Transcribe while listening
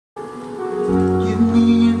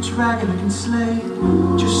dragon I can slay.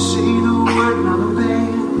 Just say the word and I'll obey.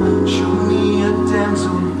 Show me a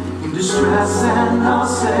damsel in distress and I'll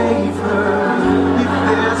save her. If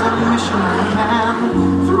there's a mission I can,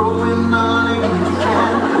 throw in a lane if you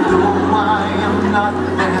can. Though I am not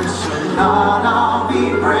answered, not I'll be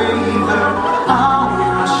braver. I'll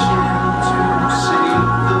rush in to save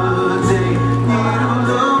the day. It'll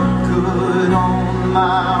look good on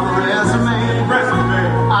my resume.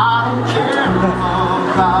 I don't care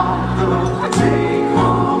about the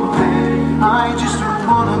take-home pay. I just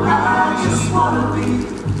wanna be,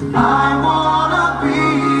 I wanna be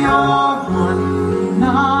your one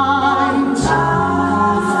night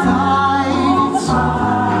fight.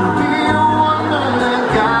 Be a wonderland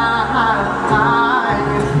guy.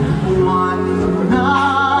 One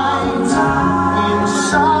night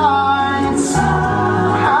inside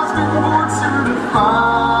has been board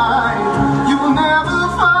certified. You'll never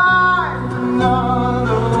find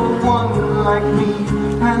another one like me.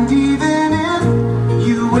 And even if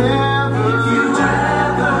you ever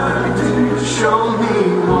do show me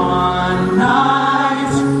one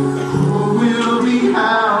night, will be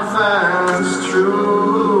half as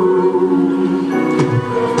true.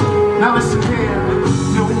 Now listen here,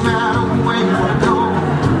 no matter where you wanna go,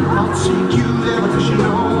 I'll take you there because you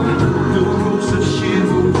know the rules of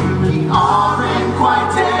chivalry aren't quite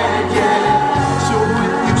dead yet. So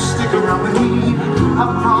if you stick around with me, I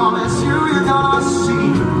promise you're gonna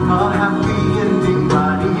see a happy ending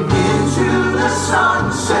riding into the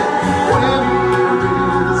sunset. Where there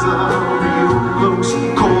is a real close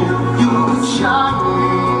call, you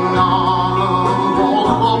shining all the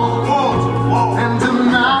walls. And a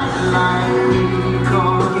night like me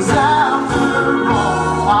comes after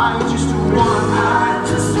all. I just wanna be,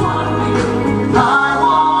 I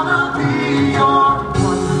wanna be your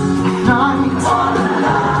one night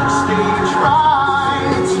stage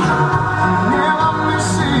right. Never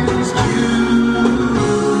missing his cue.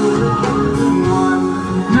 One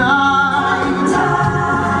night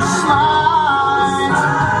slide,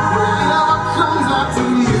 whatever comes after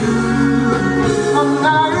you. A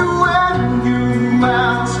night when you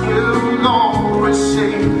ask, will always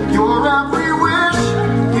say your every wish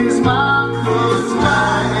is my good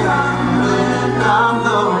night. I'm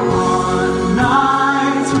the one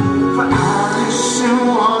night for Alice in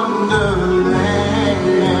Wonderland.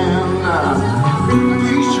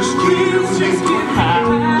 Please just give me half a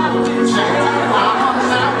chance.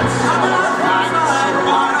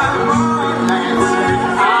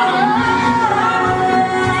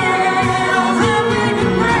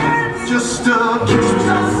 Just a kiss,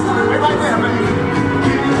 right there, baby.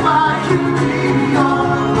 If I can be your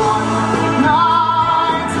one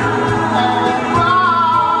night and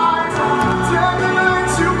right, take it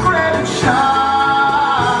to great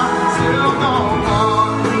shine. Till the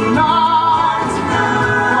one night,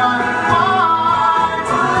 right, but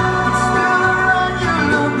still a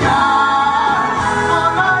regular guy. A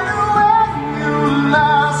night when you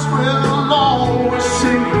last will always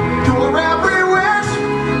sing your every wish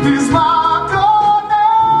is my.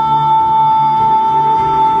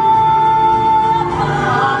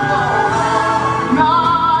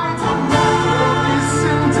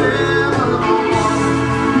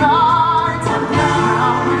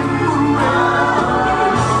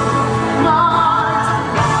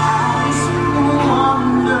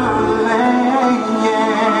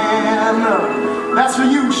 That's for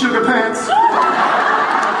you, Sugar Pants.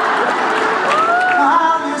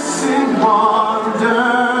 Alice in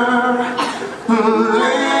Wonderland.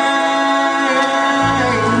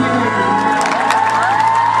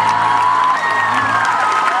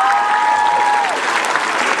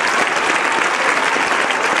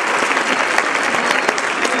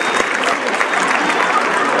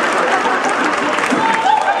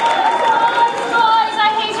 Boys, I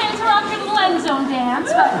hate to interrupt your blend zone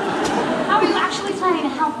dance, but how are you actually planning to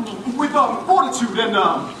help me? With fortitude and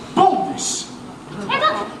boldness. Hey,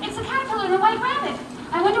 look, it's a caterpillar and a white rabbit.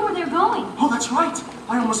 I wonder where they're going. Oh, that's right.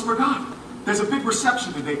 I almost forgot. There's a big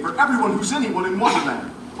reception today for everyone who's anyone in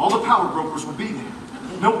Wonderland. All the power brokers will be there.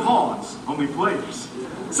 No pawns, only players.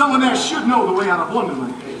 Someone there should know the way out of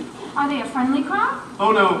Wonderland. Are they a friendly crowd?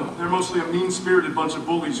 Oh no, they're mostly a mean-spirited bunch of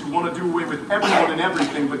bullies who want to do away with everyone and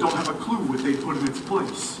everything but don't have a clue what they put in its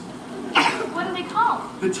place. What are they called?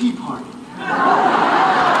 The Tea Party.